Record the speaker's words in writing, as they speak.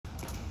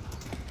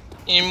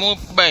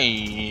Move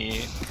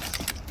back.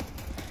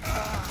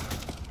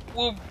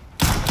 Move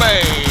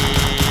back.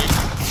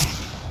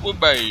 Move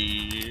back.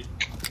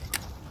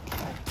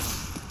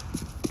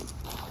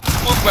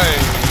 Move back.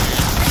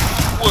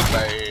 Move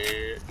back.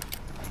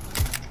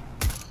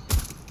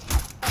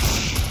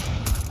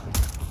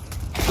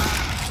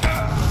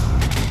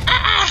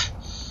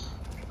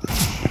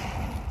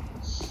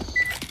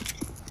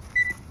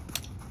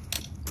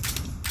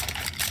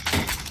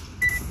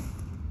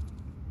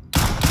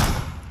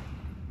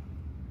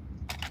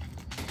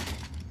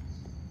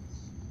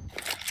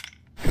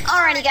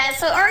 Alrighty guys,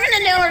 so we're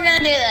gonna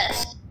do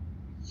this.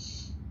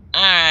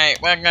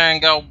 Alright, we're gonna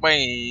go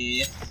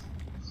bathe.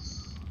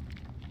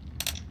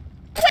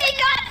 We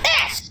got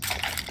this!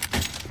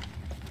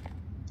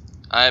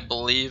 I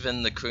believe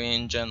in the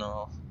Korean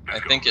general. I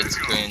think it's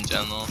Korean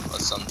general or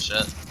some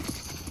shit.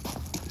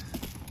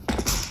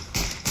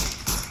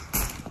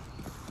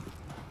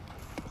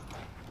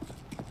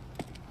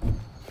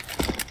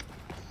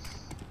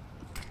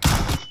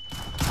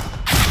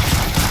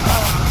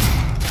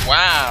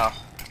 Wow,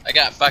 I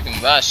got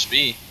fucking rushed,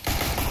 B.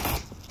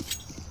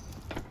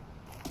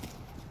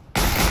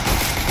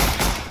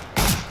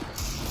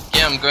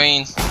 Get him,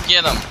 Green.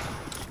 Get him.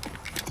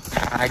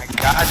 I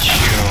got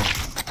you.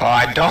 Oh,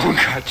 I don't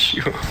got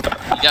you.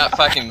 You got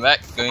fucking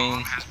wrecked,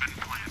 Green.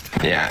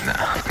 Yeah, no.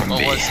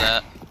 What was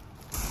that?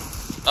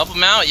 Help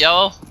him out,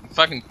 Yellow. You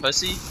fucking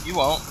pussy. You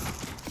won't.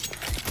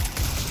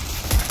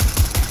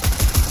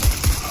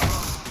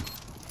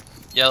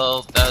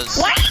 Yellow, that was...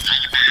 What?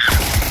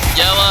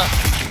 Yellow!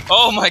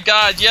 Oh my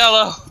god,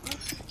 Yellow!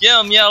 Get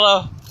him,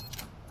 Yellow!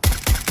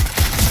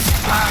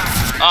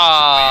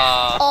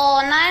 Ah.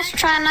 Oh, nice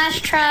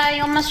try,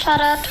 you almost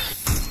had it.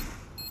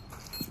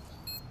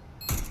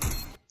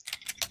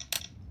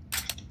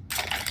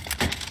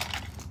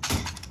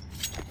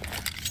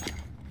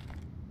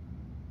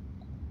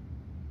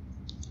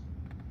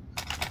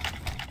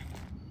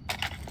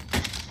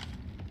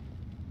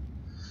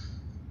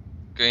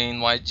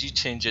 Green, why'd you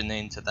change your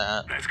name to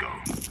that? Let's go.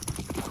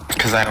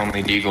 Because I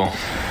only deagle.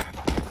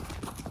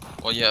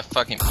 Well, you're a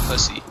fucking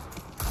pussy.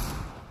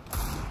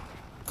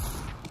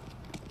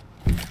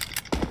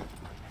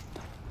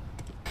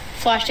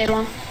 Flash stayed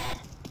long.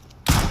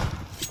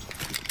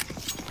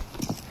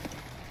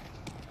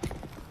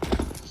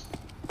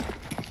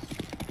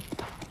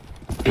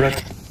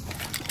 Red.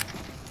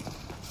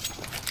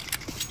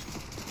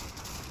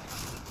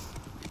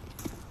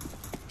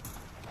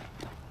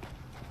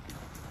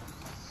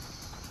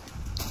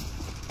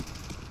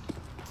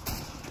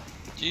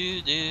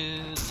 Do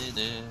do do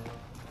do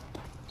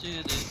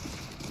do do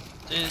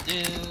do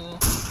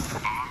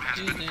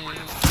do do.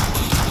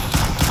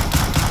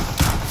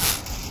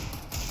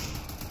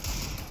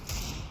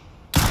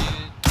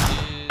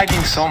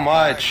 Lagging so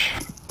much.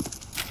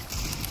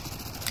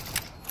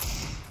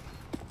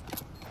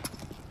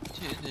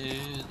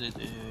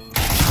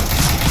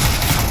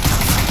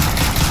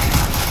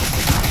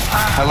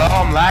 Hello,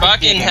 I'm lagging.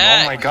 Fucking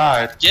heck. Oh my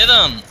god. Get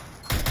him!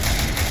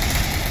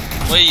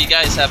 Wait, you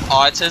guys have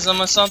autism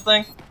or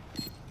something?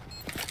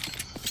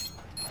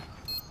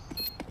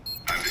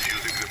 I'm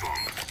defusing the bomb.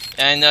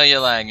 Yeah, I know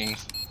you're lagging.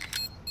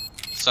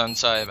 So I'm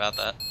sorry about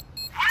that.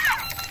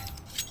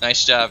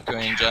 Nice job,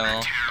 Korean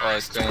general. Or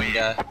Korean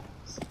guy.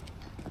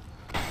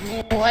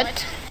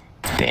 What?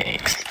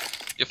 Thanks.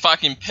 You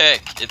fucking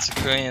pick. It's a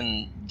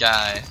Korean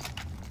guy.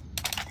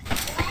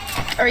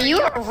 Are you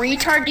a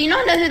retard? Do you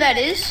not know who that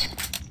is?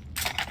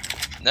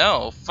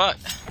 No, fuck.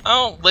 I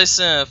don't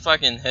listen to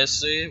fucking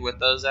history with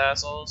those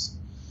assholes.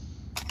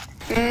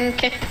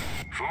 Okay.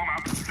 Form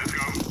up. Let's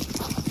go.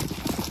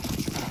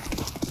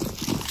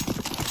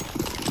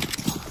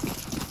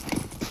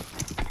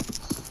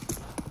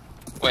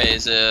 Wait,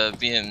 is it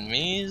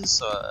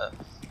Vietnamese or?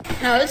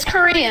 No, it's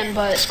Korean,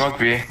 but Smoke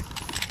B.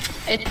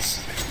 it's...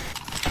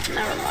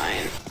 Never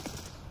mind.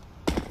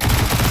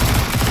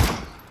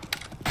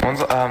 One's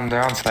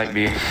they're on site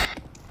B.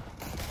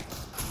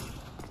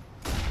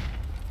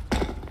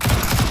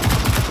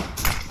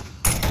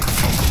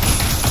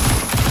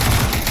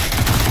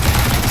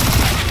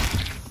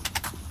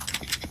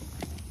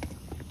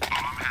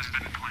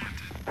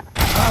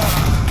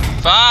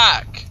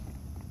 Fuck!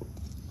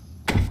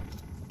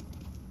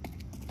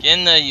 Get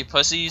in there, you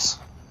pussies.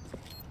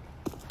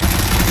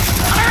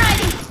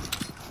 Alrighty!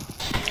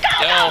 Go,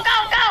 Yo. go, go,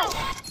 go!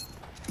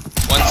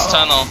 One's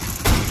tunnel.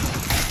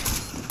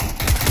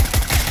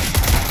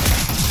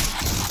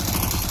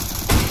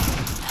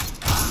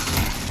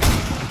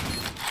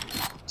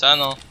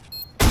 Tunnel.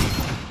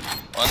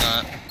 Why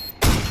not?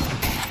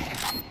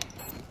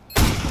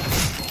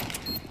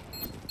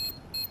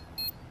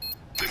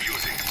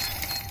 Defusing.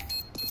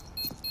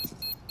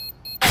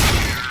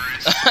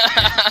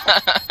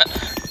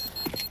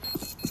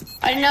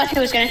 I didn't know if he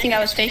was gonna think I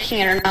was faking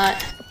it or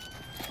not.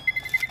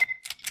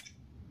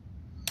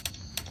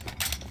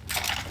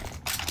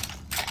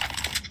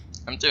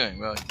 I'm doing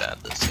really bad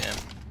this game.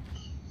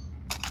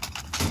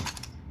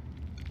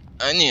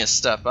 I need to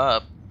step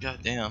up. God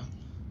damn.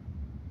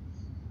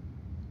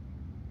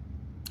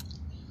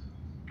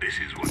 This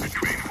is what we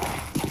train for.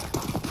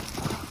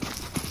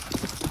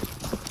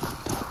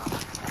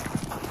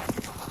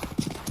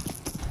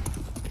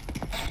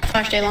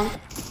 Flash stay long.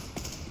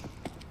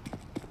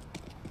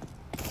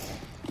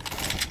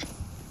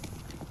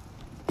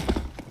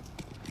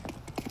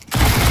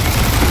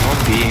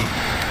 Don't be.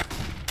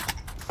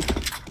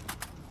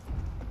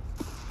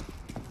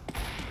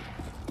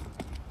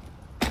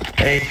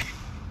 Hey.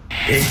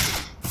 Hey.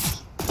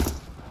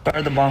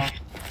 Fire the bomb.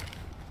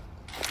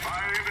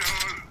 Fire in the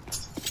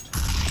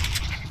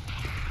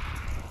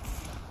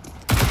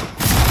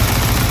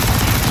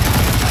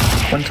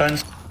hole. One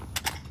times.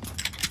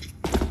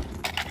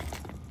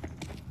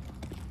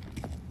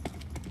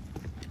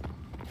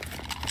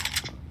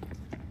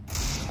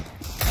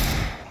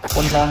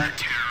 One long.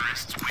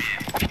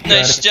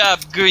 Nice job,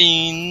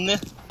 Green.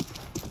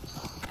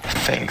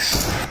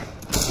 Thanks.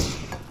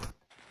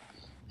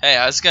 Hey,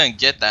 I was gonna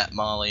get that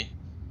Molly.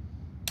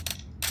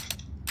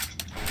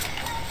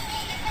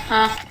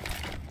 Huh?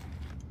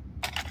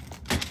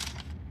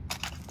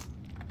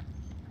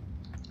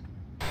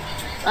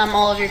 I'm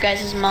all of your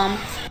guys' mom.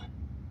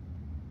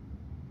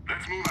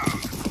 Let's move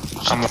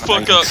out. I'm Fuck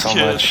lagging up, so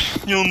kid. much.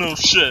 You don't know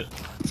shit.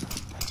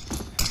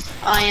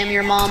 I am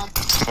your mom.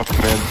 Smoke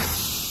mid.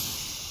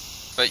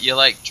 But you're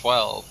like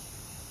 12.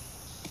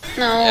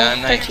 No, Yeah,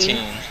 I'm 13.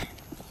 19.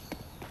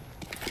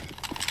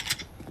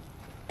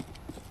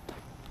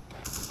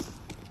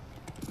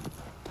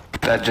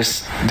 That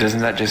just doesn't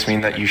that just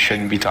mean that you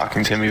shouldn't be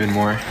talking to him even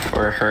more,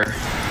 or her,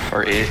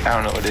 or it? I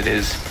don't know what it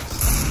is.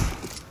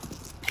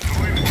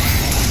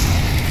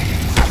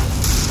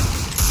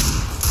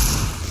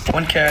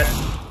 One cat.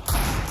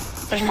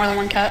 There's more than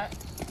one cat.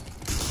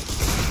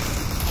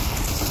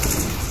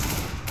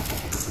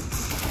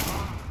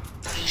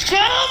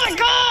 Oh my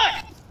god!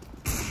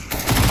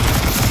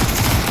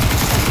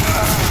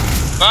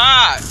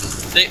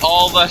 Fuck! They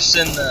all of us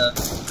in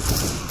the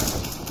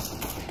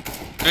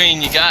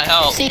Green, you got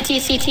help. CT,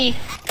 CT.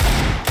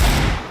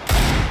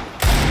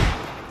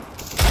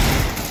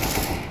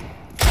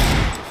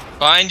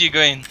 Behind you,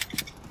 Green.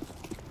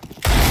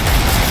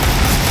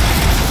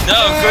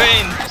 No,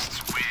 Green!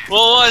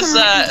 What was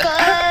that?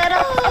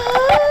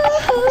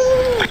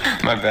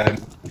 My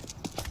bad.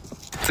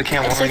 It's I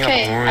can't It's warm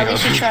okay. up. Warm At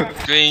least you up.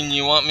 tried. Green,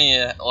 you want me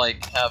to,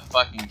 like, have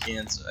fucking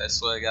cancer, I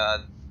swear to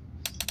God.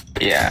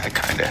 Yeah,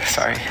 kinda.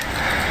 Sorry.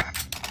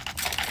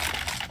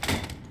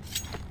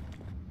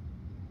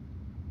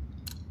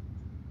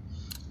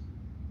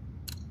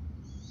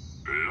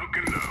 Lock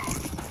and load.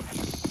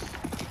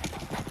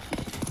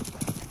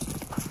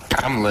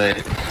 I'm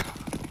lit.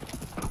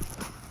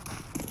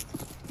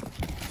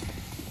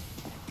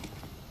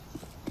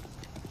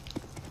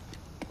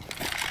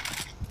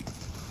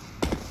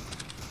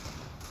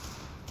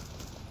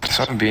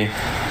 Some B.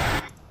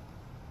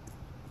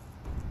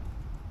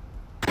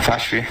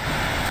 Flash B.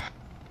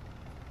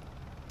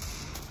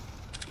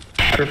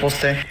 Purple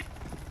stay.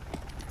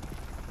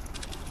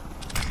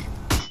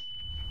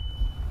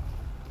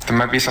 There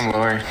might be some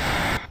lower.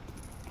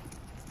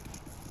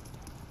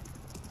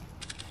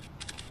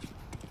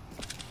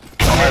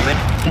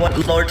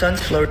 One lower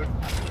tons, lower.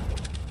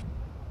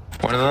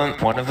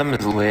 One of them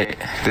is lit.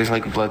 There's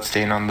like blood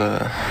stain on the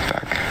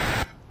back.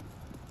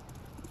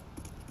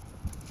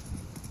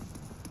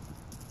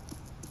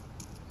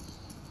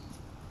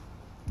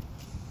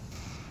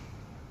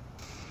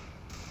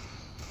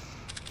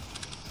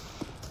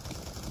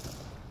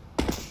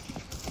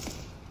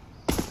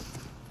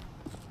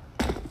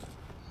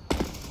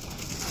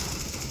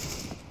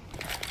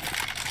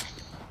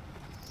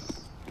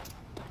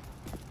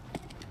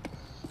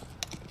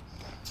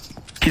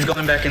 He's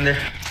going back in there.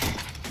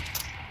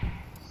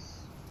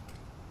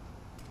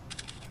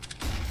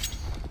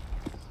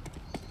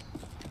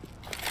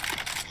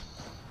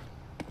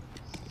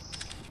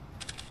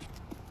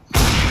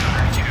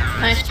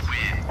 Nice.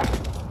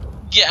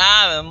 Get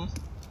at him.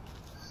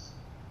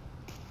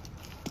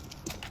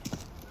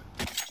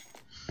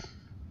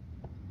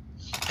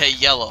 Hey,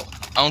 Yellow.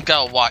 I don't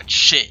gotta watch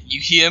shit. You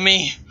hear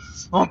me?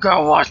 I don't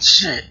gotta watch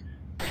shit.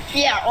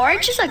 Yeah,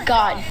 Orange is a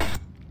god.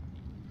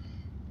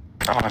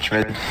 I'll watch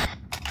mid.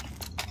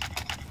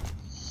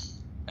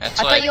 That's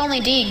I like, thought you only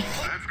D.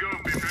 Let's go,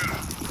 people.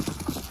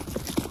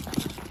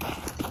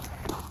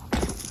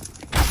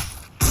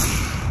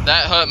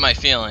 that hurt my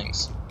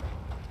feelings.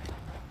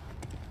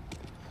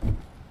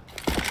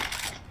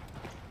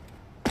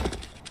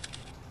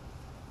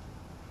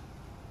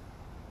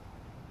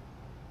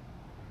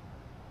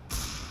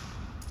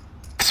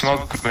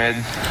 Smoke mid.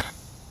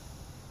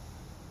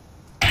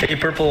 Hey,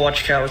 purple,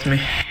 watch cat with me.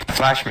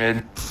 Flash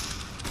mid.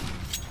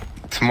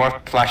 Some more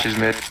flashes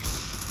mid.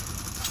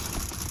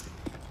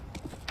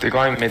 They're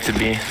going mid to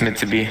B. Mid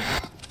to B.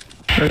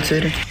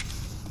 Rotating.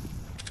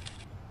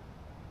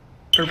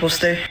 Purple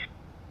stay.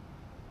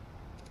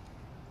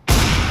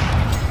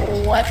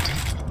 What?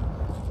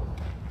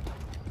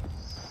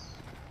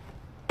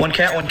 One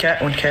cat, one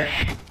cat, one cat.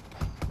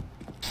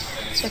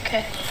 It's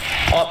okay.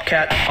 Op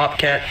cat, op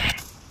cat.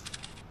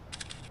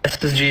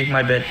 SSG,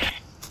 my bad.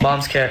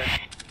 Bombs cat.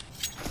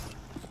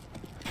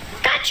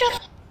 Gotcha!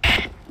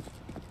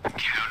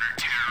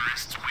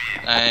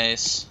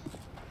 Nice.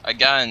 I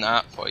got an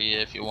op for you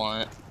if you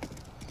want it.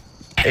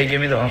 Hey,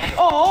 give me the op.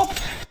 Oh!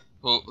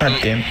 God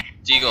damn.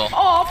 Deagle,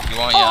 Oh, you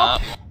want your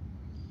op?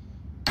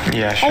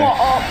 Yeah, sure.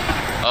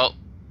 Oh,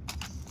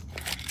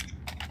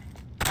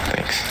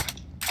 Thanks.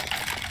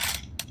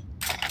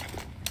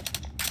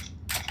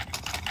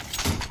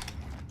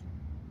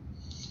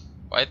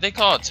 why'd they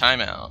call it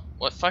timeout?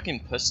 What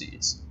fucking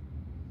pussies?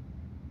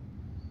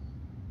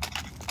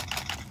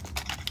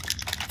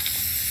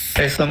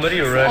 Hey, somebody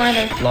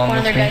rush long one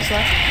of with their me. guys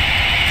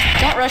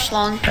left. Don't rush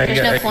long. I There's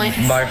no got point.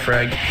 my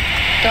frag.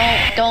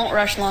 Don't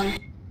rush long.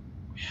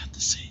 We had the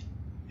same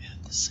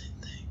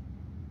thing.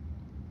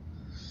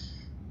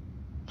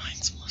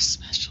 Mine's more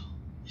special.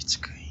 It's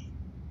green.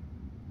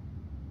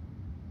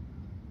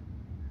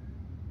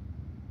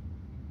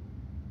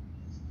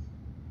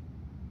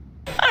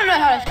 I don't know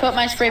how to put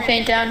my spray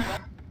paint down.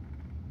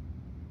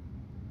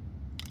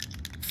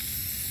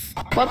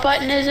 What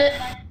button is it?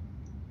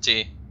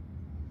 T.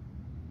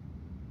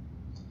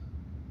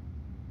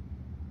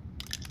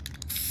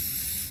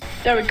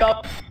 There we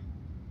go.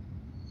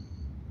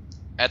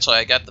 Actually,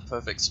 I got the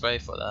perfect spray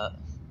for that.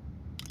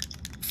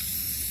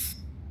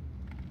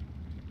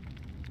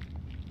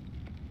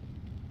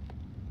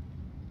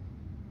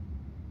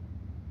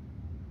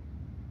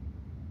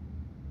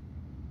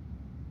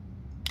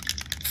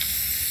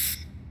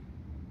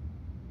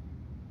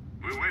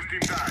 We're wasting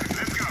time.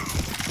 Let's go.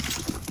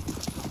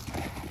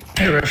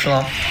 Hey, rush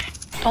long.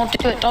 Don't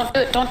do it. Don't do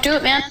it. Don't do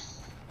it, man.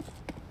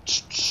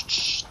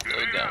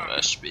 They're gonna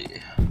rush me.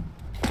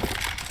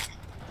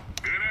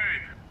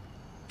 Grenade.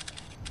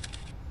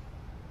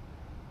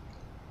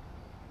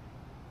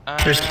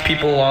 There's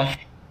people along.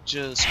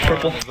 Just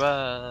Purple.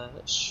 wanna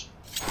rush.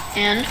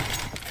 And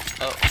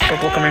Oh.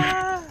 Purple, come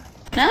here.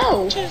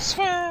 no, Just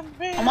wanna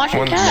I'm watching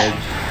One cat.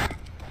 mid.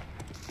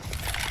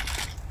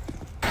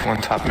 One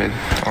top mid.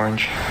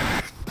 Orange.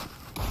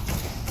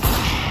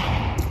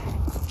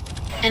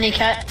 Any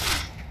cat?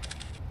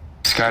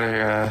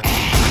 Scatter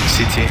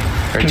CT.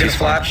 Or You can T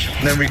flash,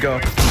 then we go.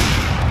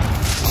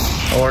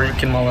 Or you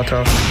can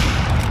Molotov.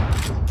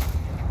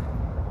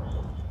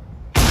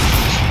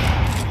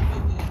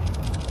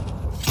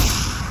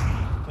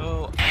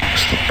 Oh,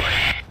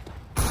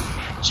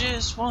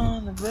 just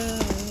wanna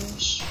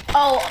rush.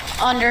 Oh,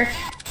 under.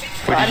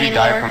 Where I did you mean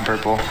die lower. from,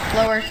 purple?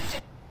 Lower.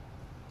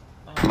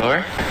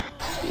 Lower?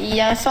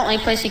 Yeah, that's the only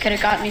place he could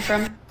have got me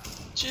from.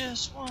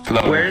 Just wanna.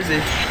 Lower. Where is he?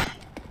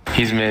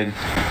 He's mid.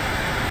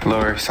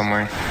 Lower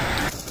somewhere.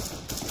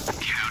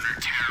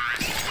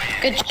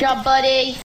 Good job, buddy.